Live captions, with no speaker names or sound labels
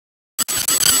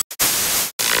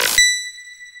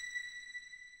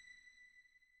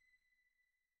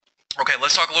Okay,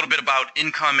 let's talk a little bit about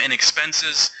income and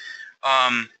expenses.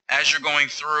 As you're going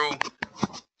through,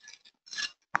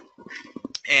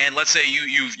 and let's say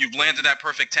you've landed that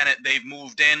perfect tenant, they've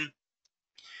moved in,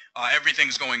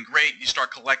 everything's going great, you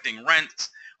start collecting rent.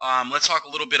 Let's talk a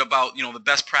little bit about the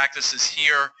best practices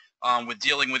here with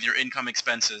dealing with your income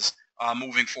expenses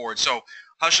moving forward. So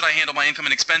how should I handle my income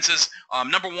and expenses? The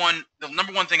number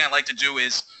one thing I like to do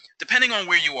is, depending on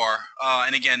where you are,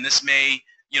 and again, this may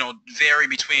vary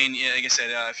between, like I said,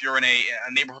 if you're in a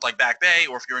neighborhood like Back Bay,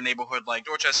 or if you're in a neighborhood like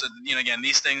Dorchester, again,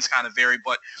 these things kind of vary,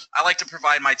 but I like to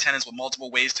provide my tenants with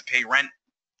multiple ways to pay rent.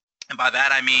 And by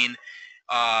that I mean,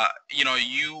 there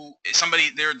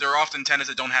are often tenants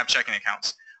that don't have checking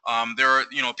accounts. There are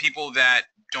people that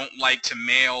don't like to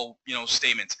mail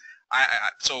statements.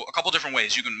 So a couple different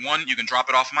ways. You can drop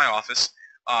it off in my office.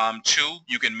 Two,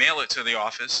 you can mail it to the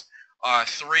office.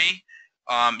 Three,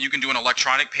 you can do an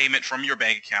electronic payment from your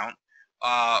bank account.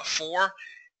 Four,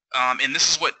 and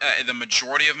this is what the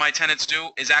majority of my tenants do,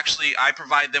 is actually I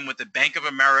provide them with the Bank of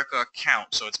America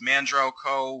account. So it's Mandro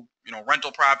Co.,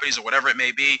 rental properties or whatever it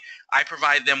may be. I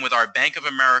provide them with our Bank of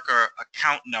America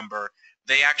account number.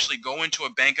 They actually go into a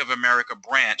Bank of America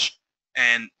branch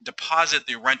and deposit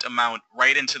the rent amount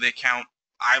right into the account.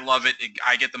 I love it.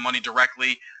 I get the money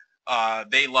directly.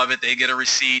 They love it. They get a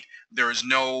receipt. There is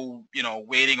no,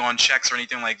 waiting on checks or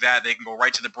anything like that. They can go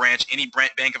right to the branch, any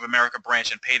Bank of America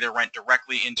branch, and pay their rent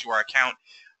directly into our account.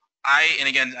 And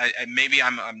again, maybe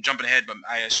I'm jumping ahead, but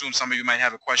I assume some of you might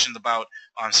have a question about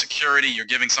security. You're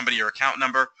giving somebody your account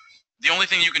number. The only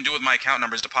thing you can do with my account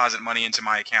number is deposit money into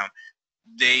my account.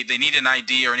 They need an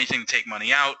ID or anything to take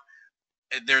money out.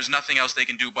 There's nothing else they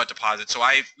can do but deposit. So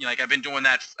I've been doing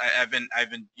that. I've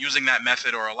been using that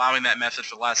method, or allowing that method,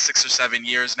 for the last 6 or 7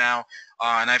 years now,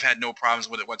 and I've had no problems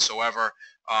with it whatsoever.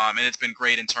 And it's been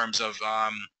great in terms of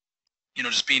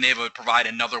just being able to provide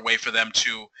another way for them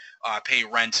to pay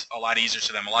rent a lot easier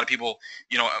to them. A lot of people,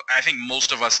 I think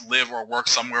most of us live or work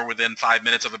somewhere within 5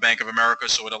 minutes of a Bank of America,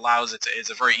 so it's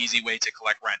a very easy way to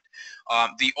collect rent.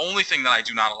 The only thing that I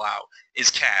do not allow is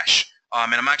cash.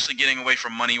 And I'm actually getting away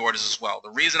from money orders as well.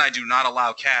 The reason I do not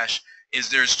allow cash is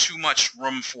there's too much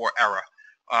room for error.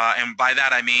 And by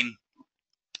that I mean,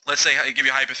 let's say, I give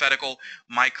you a hypothetical.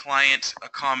 My client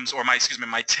comes, or my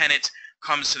tenant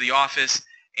comes to the office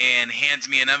and hands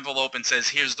me an envelope and says,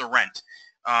 "Here's the rent."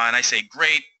 And I say,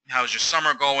 "Great. How's your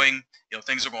summer going?"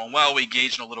 Things are going well. We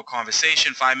engage in a little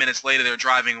conversation. 5 minutes later, they're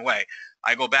driving away.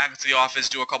 I go back to the office,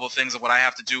 do a couple of things of what I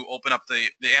have to do, open up the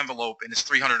envelope, and it's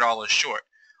 $300 short.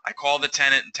 I call the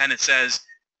tenant, and the tenant says,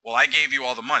 "Well, I gave you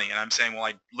all the money." And I'm saying, "Well,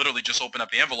 I literally just opened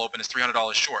up the envelope and it's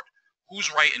 $300 short."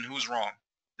 Who's right and who's wrong?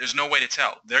 There's no way to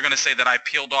tell. They're going to say that I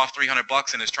peeled off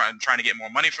 $300 and is trying to get more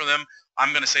money for them.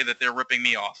 I'm going to say that they're ripping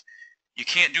me off. You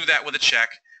can't do that with a check.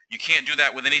 You can't do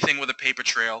that with anything with a paper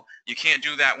trail. You can't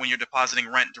do that when you're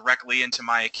depositing rent directly into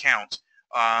my account.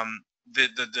 The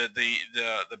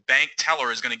bank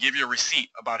teller is going to give you a receipt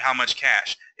about how much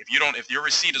cash. If your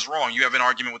receipt is wrong, you have an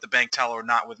argument with the bank teller,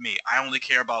 not with me. I only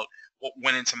care about what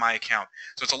went into my account.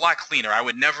 So it's a lot cleaner. I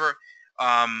would never,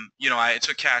 I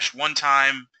took cash one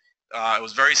time. It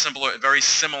was very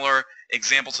similar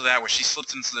example to that, where she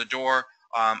slipped into the door.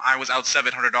 I was out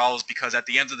 $700 because at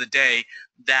the end of the day,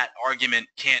 that argument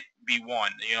can't be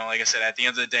won. Like I said, at the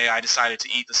end of the day, I decided to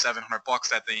eat the $700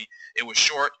 that it was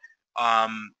short.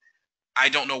 I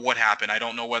don't know what happened. I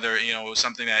don't know whether it was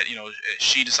something that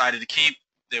she decided to keep.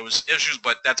 There was issues,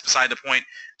 but that's beside the point.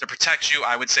 To protect you,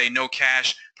 I would say no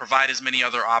cash. Provide as many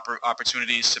other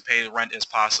opportunities to pay the rent as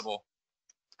possible.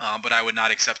 But I would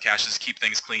not accept cash. Just keep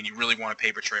things clean. You really want a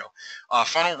paper trail.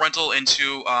 Funnel rental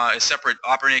into a separate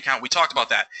operating account. We talked about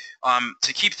that.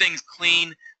 To keep things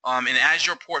clean, and as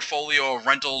your portfolio of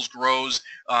rentals grows,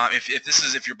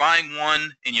 if you're buying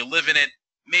one and you live in it,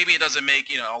 maybe it doesn't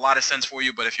make a lot of sense for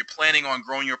you. But if you're planning on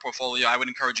growing your portfolio, I would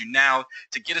encourage you now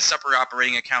to get a separate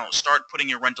operating account. Start putting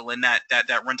your rental in that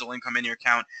rental income in your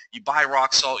account. You buy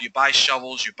rock salt, you buy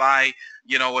shovels, you buy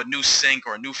a new sink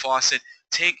or a new faucet.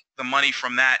 Take the money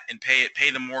from that and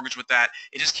pay the mortgage with that.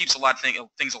 It just keeps a lot of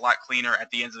things a lot cleaner at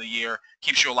the end of the year,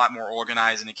 keeps you a lot more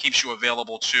organized, and it keeps you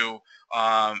available to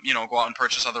go out and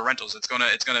purchase other rentals. It's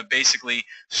gonna basically,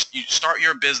 you start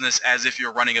your business as if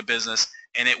you're running a business,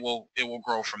 and it will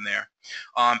grow from there.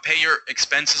 Pay your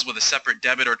expenses with a separate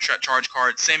debit or charge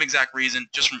card. Same exact reason,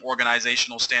 just from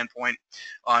organizational standpoint.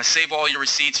 Save all your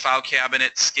receipts, file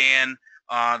cabinet, scan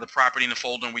the property in the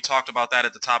folder, and we talked about that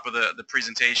at the top of the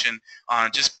presentation.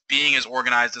 Just being as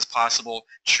organized as possible.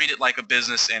 Treat it like a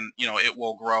business, and it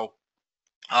will grow.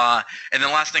 And then the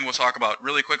last thing we'll talk about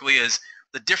really quickly is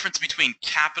the difference between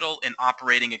capital and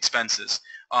operating expenses.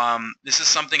 This is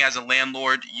something as a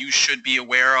landlord you should be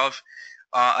aware of.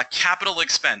 A capital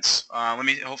expense,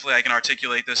 hopefully I can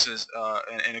articulate this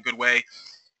in a good way.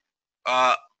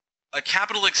 A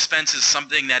capital expense is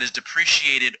something that is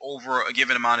depreciated over a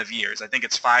given amount of years. I think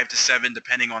it's 5 to 7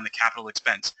 depending on the capital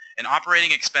expense. An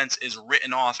operating expense is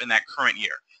written off in that current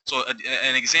year. So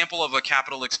an example of a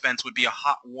capital expense would be a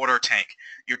hot water tank.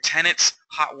 Your tenant's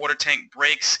hot water tank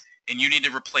breaks and you need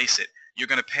to replace it. You're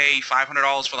going to pay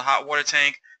 $500 for the hot water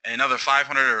tank and another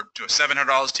 $500 to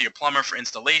 $700 to your plumber for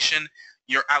installation.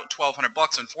 You're out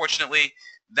 $1,200 unfortunately.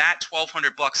 That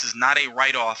 $1,200 is not a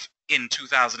write-off in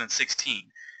 2016.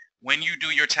 When you do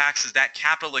your taxes, that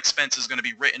capital expense is going to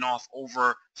be written off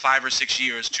over 5 or 6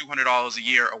 years, $200 a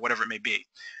year or whatever it may be.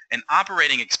 An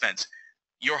operating expense,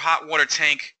 your hot water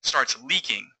tank starts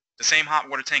leaking. The same hot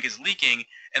water tank is leaking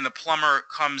and the plumber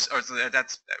comes, or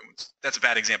that's a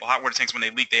bad example. Hot water tanks, when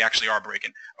they leak, they actually are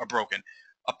broken.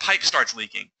 A pipe starts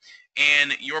leaking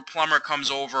and your plumber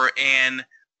comes over and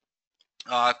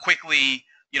quickly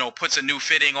puts a new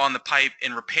fitting on the pipe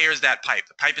and repairs that pipe.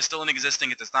 The pipe is still in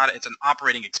existing. It's an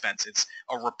operating expense. It's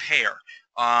a repair.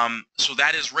 So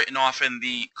that is written off in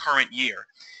the current year.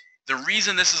 The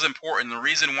reason this is important, the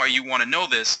reason why you want to know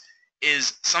this,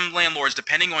 is some landlords,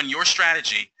 depending on your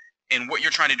strategy and what you're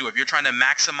trying to do, if you're trying to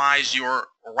maximize your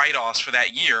write-offs for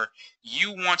that year,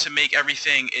 you want to make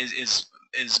everything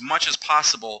as much as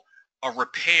possible a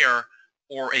repair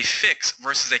or a fix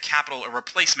versus a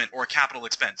replacement or a capital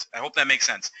expense. I hope that makes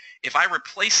sense. If I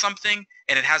replace something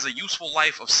and it has a useful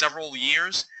life of several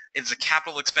years, it's a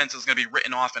capital expense that's going to be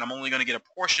written off and I'm only going to get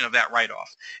a portion of that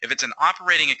write-off. If it's an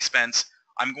operating expense,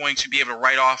 I'm going to be able to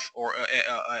write off or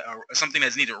something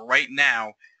that's needed right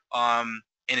now, and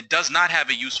it does not have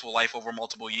a useful life over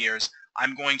multiple years,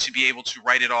 I'm going to be able to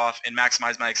write it off and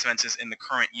maximize my expenses in the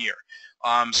current year.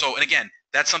 And again,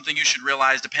 that's something you should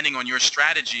realize depending on your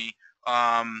strategy,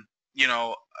 then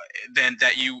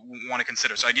that you want to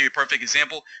consider. So I give you a perfect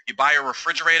example. You buy a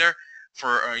refrigerator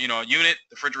for a unit.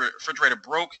 The refrigerator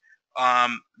broke.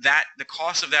 The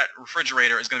cost of that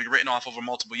refrigerator is going to be written off over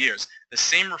multiple years. The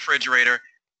same refrigerator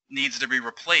needs to be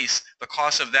replaced. The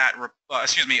cost of that, a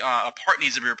part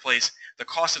needs to be replaced. The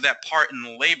cost of that part and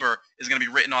the labor is going to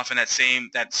be written off in that same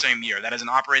year. That is an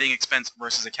operating expense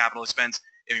versus a capital expense.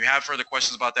 If you have further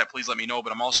questions about that, please let me know.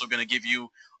 But I'm also going to give you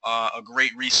a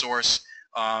great resource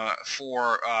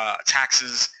for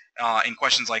taxes and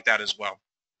questions like that as well.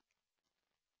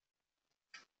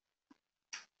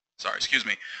 Sorry, excuse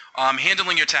me.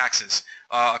 Handling your taxes.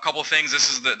 A couple of things. This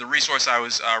is the resource I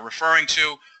was referring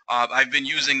to. I've been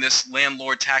using this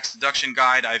landlord tax deduction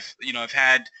guide. I've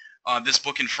had this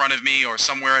book in front of me or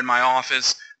somewhere in my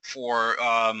office for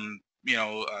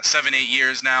 7, 8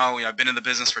 years now. I've been in the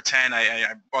business for 10.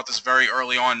 I bought this very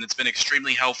early on, and it's been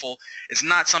extremely helpful. It's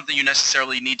not something you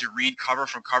necessarily need to read cover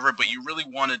for cover, but you really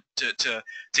wanted to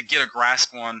get a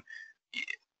grasp on.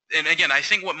 And again, I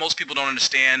think what most people don't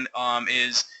understand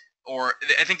or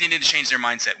I think they need to change their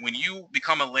mindset. When you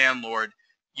become a landlord,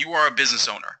 you are a business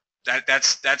owner. And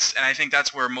I think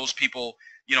that's where most people,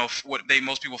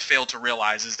 most people fail to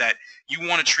realize is that you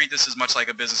want to treat this as much like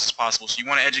a business as possible. So you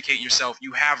want to educate yourself.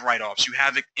 You have write-offs. You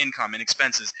have income and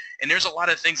expenses. And there's a lot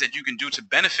of things that you can do to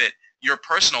benefit your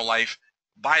personal life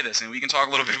by this. And we can talk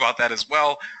a little bit about that as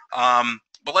well.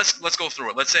 But let's go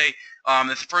through it. Let's say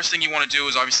the first thing you want to do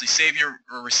is obviously save your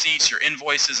receipts, your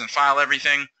invoices, and file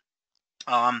everything.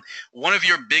 One of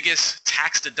your biggest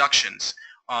tax deductions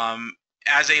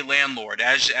as a landlord,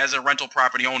 as a rental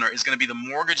property owner, is going to be the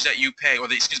mortgage that you pay, or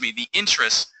the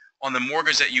interest on the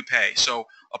mortgage that you pay. So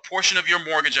a portion of your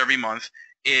mortgage every month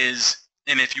is,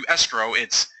 and if you escrow,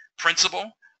 it's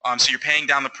principal. So you're paying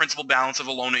down the principal balance of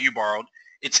a loan that you borrowed.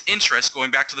 It's interest going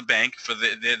back to the bank for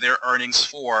their earnings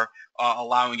for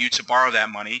allowing you to borrow that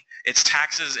money. It's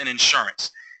taxes and insurance.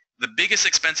 The biggest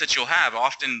expense that you'll have,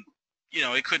 often,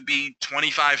 it could be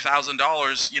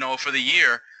 $25,000, for the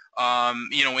year,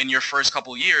 in your first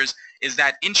couple of years, is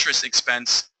that interest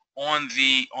expense on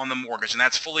the mortgage, and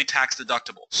that's fully tax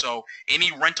deductible. So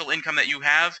any rental income that you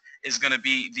have is going to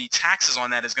be, the taxes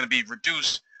on that is going to be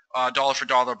reduced dollar for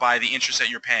dollar by the interest that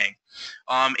you're paying.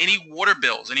 Any water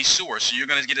bills, any sewer. So you're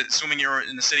going to get it, assuming you're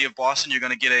in the city of Boston, you're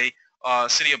going to get a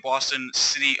city of Boston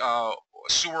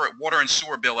water and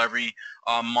sewer bill every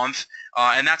month,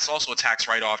 and that's also a tax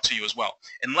write-off to you as well.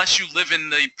 Unless you live in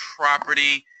the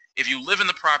property. If you live in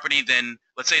the property, then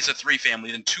let's say it's a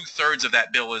 3-family, then 2/3 of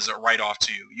that bill is a write-off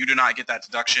to you. You do not get that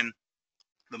deduction.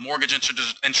 The mortgage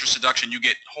interest deduction you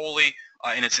get wholly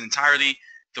in its entirety.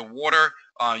 The water,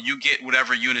 you get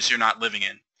whatever units you're not living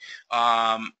in.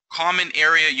 Common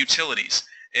area utilities.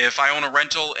 If I own a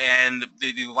rental and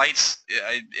the lights,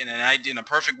 in a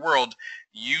perfect world,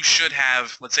 you should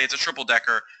have, let's say it's a triple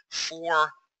decker,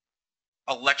 4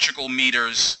 electrical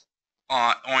meters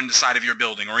on the side of your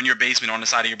building, or in your basement on the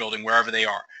side of your building, wherever they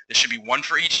are. There should be 1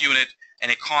 for each unit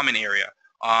and a common area.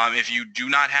 If you do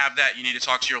not have that, you need to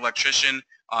talk to your electrician.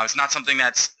 It's not something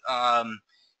that's I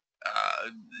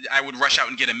would rush out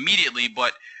and get immediately,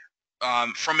 but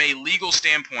from a legal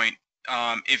standpoint,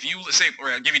 if you say,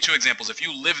 or I'll give you 2 examples. If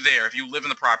you live there, if you live in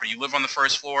the property, you live on the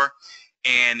first floor,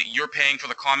 and you're paying for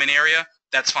the common area,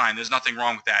 that's fine. There's nothing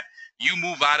wrong with that. You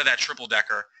move out of that triple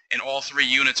decker, and all 3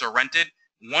 units are rented.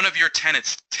 One of your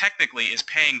tenants technically is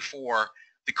paying for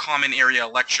the common area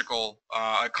electrical,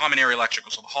 so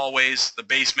the hallways, the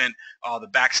basement, the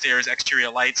back stairs, exterior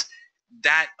lights.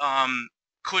 That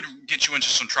could get you into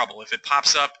some trouble. If it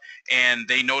pops up and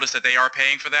they notice that they are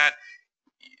paying for that,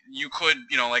 you could,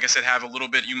 like I said, have a little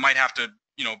bit, you might have to,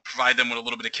 provide them with a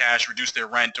little bit of cash, reduce their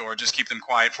rent, or just keep them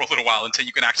quiet for a little while until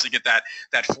you can actually get that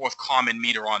 4th common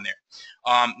meter on there.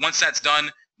 Once that's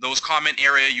done, those common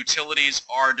area utilities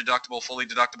are deductible, fully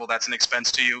deductible. That's an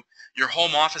expense to you. Your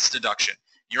home office deduction.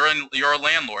 You're a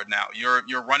landlord now.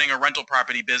 You're running a rental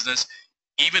property business.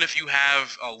 Even if you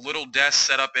have a little desk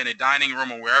set up in a dining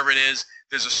room or wherever it is,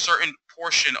 there's a certain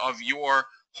portion of your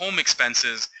home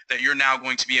expenses that you're now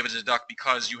going to be able to deduct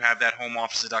because you have that home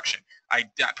office deduction.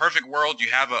 That perfect world, you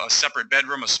have a separate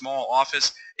bedroom, a small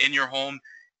office in your home.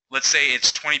 Let's say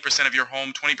it's 20% of your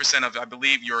home, 20% of, I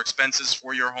believe, your expenses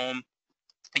for your home.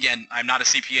 Again, I'm not a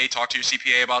CPA. Talk to your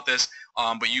CPA about this,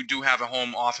 but you do have a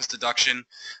home office deduction.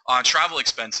 Travel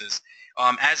expenses.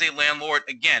 As a landlord,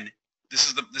 again, this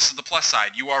is the plus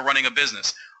side. You are running a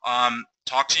business.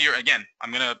 Talk to your, again,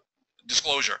 I'm going to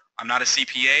disclosure. I'm not a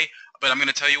CPA, but I'm going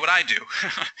to tell you what I do.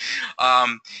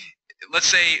 Let's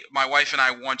say my wife and I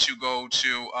want to go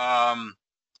to,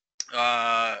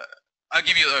 I'll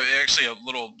give you actually a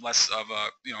little less of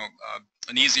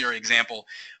an easier example.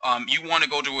 You want to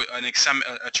go to a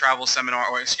travel seminar,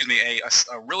 or excuse me,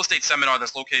 a real estate seminar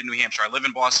that's located in New Hampshire. I live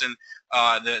in Boston.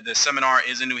 The seminar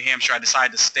is in New Hampshire. I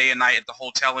decided to stay a night at the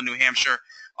hotel in New Hampshire.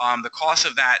 The cost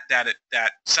of that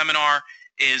seminar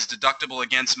is deductible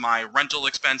against my rental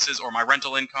expenses or my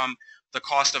rental income. The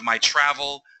cost of my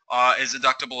travel is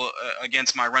deductible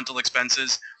against my rental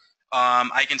expenses.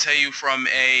 I can tell you from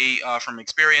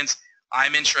experience,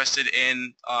 I'm interested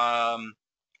in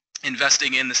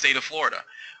investing in the state of Florida.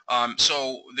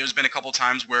 So there's been a couple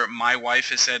times where my wife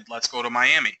has said, let's go to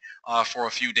Miami for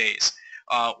a few days.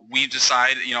 We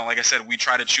decide, like I said, we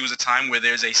try to choose a time where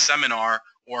there's a seminar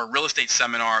or a real estate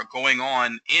seminar going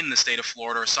on in the state of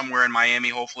Florida or somewhere in Miami.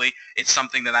 Hopefully it's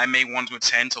something that I may want to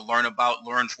attend to learn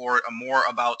Florida, more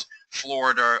about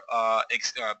Florida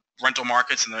rental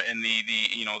markets and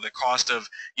the cost of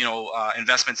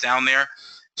investments down there.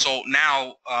 So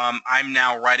now I'm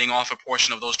now writing off a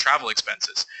portion of those travel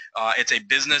expenses. It's a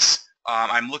business.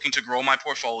 I'm looking to grow my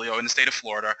portfolio in the state of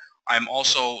Florida. I'm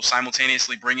also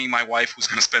simultaneously bringing my wife, who's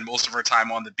going to spend most of her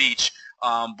time on the beach,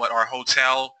 but our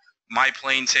hotel, my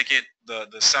plane ticket, the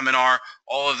seminar,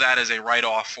 all of that is a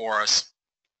write-off for us.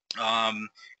 And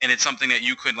it's something that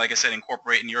you could, like I said,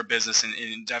 incorporate in your business,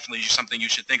 and definitely something you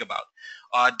should think about.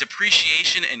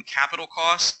 Depreciation and capital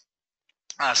costs.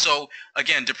 So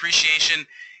again, depreciation,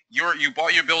 you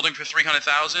bought your building for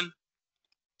 $300,000.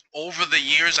 Over the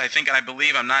years, I think, and I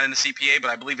believe, I'm not in the CPA, but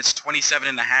I believe it's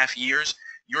 27.5 years.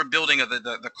 Your building,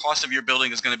 the cost of your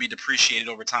building is going to be depreciated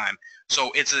over time.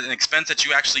 So it's an expense that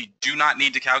you actually do not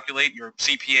need to calculate. Your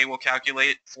CPA will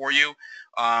calculate it for you,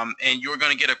 and you're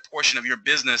going to get a portion of your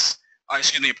business, a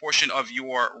portion of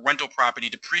your rental property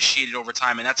depreciated over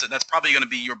time, and that's probably going to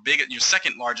be your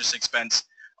second largest expense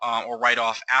or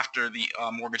write-off after the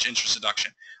mortgage interest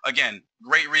deduction. Again,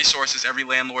 great resources. Every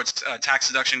landlord's tax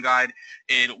deduction guide.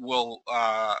 It will.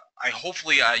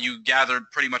 Hopefully you gathered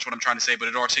pretty much what I'm trying to say, but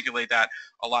it articulate that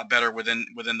a lot better within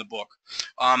the book.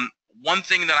 One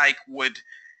thing that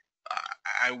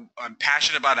I'm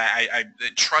passionate about. I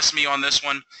trust me on this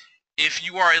one. If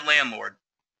you are a landlord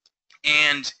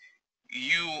and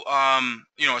you are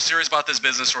serious about this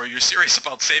business, or you're serious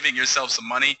about saving yourself some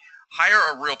money,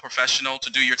 hire a real professional to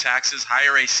do your taxes.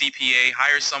 Hire a CPA.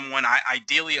 Hire someone,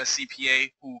 ideally a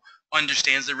CPA who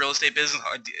understands the real estate business.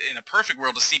 In a perfect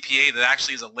world, a CPA that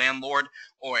actually is a landlord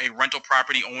or a rental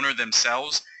property owner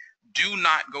themselves. Do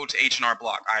not go to H&R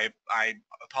Block. I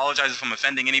apologize if I'm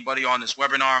offending anybody on this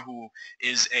webinar who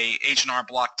is a H&R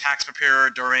Block tax preparer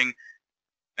during,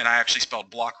 and I actually spelled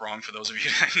block wrong for those of you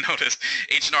that noticed.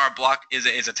 H&R Block is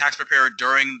a tax preparer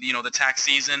during the tax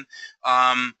season.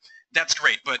 That's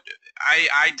great, but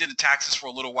I did the taxes for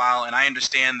a little while, and I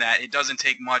understand that it doesn't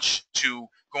take much to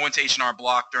go into H&R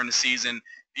Block during the season,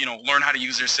 learn how to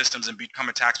use their systems and become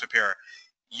a tax preparer.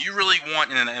 You really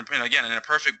want, and again, in a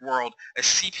perfect world, a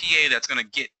CPA that's going to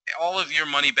get all of your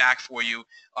money back for you,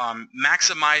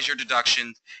 maximize your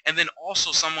deductions, and then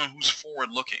also someone who's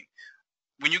forward-looking.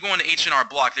 When you go into H&R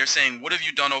Block, they're saying, what have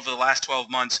you done over the last 12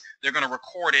 months? They're going to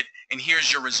record it, and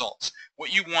here's your results.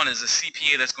 What you want is a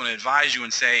CPA that's going to advise you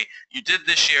and say, you did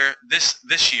this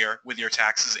year with your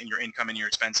taxes and your income and your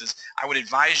expenses. I would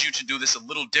advise you to do this a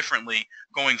little differently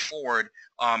going forward.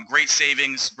 Great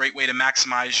savings, great way to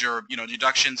maximize your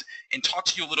deductions, and talk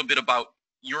to you a little bit about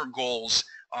your goals,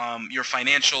 your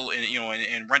financial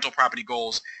and rental property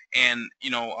goals, and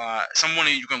someone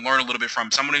who you can learn a little bit from,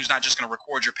 someone who's not just going to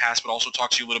record your past but also talk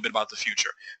to you a little bit about the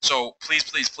future. So please,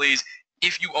 please, please,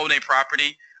 if you own a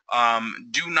property,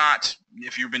 do not,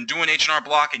 if you've been doing H&R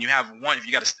Block and you have if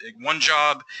you got one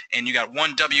job and you got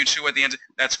one W-2 at the end,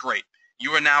 that's great.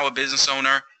 You are now a business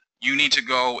owner. You need to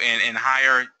go and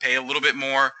pay a little bit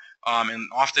more, and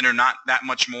often or not that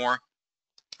much more.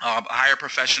 Hire a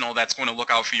professional that's going to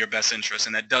look out for your best interest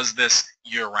and that does this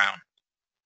year round.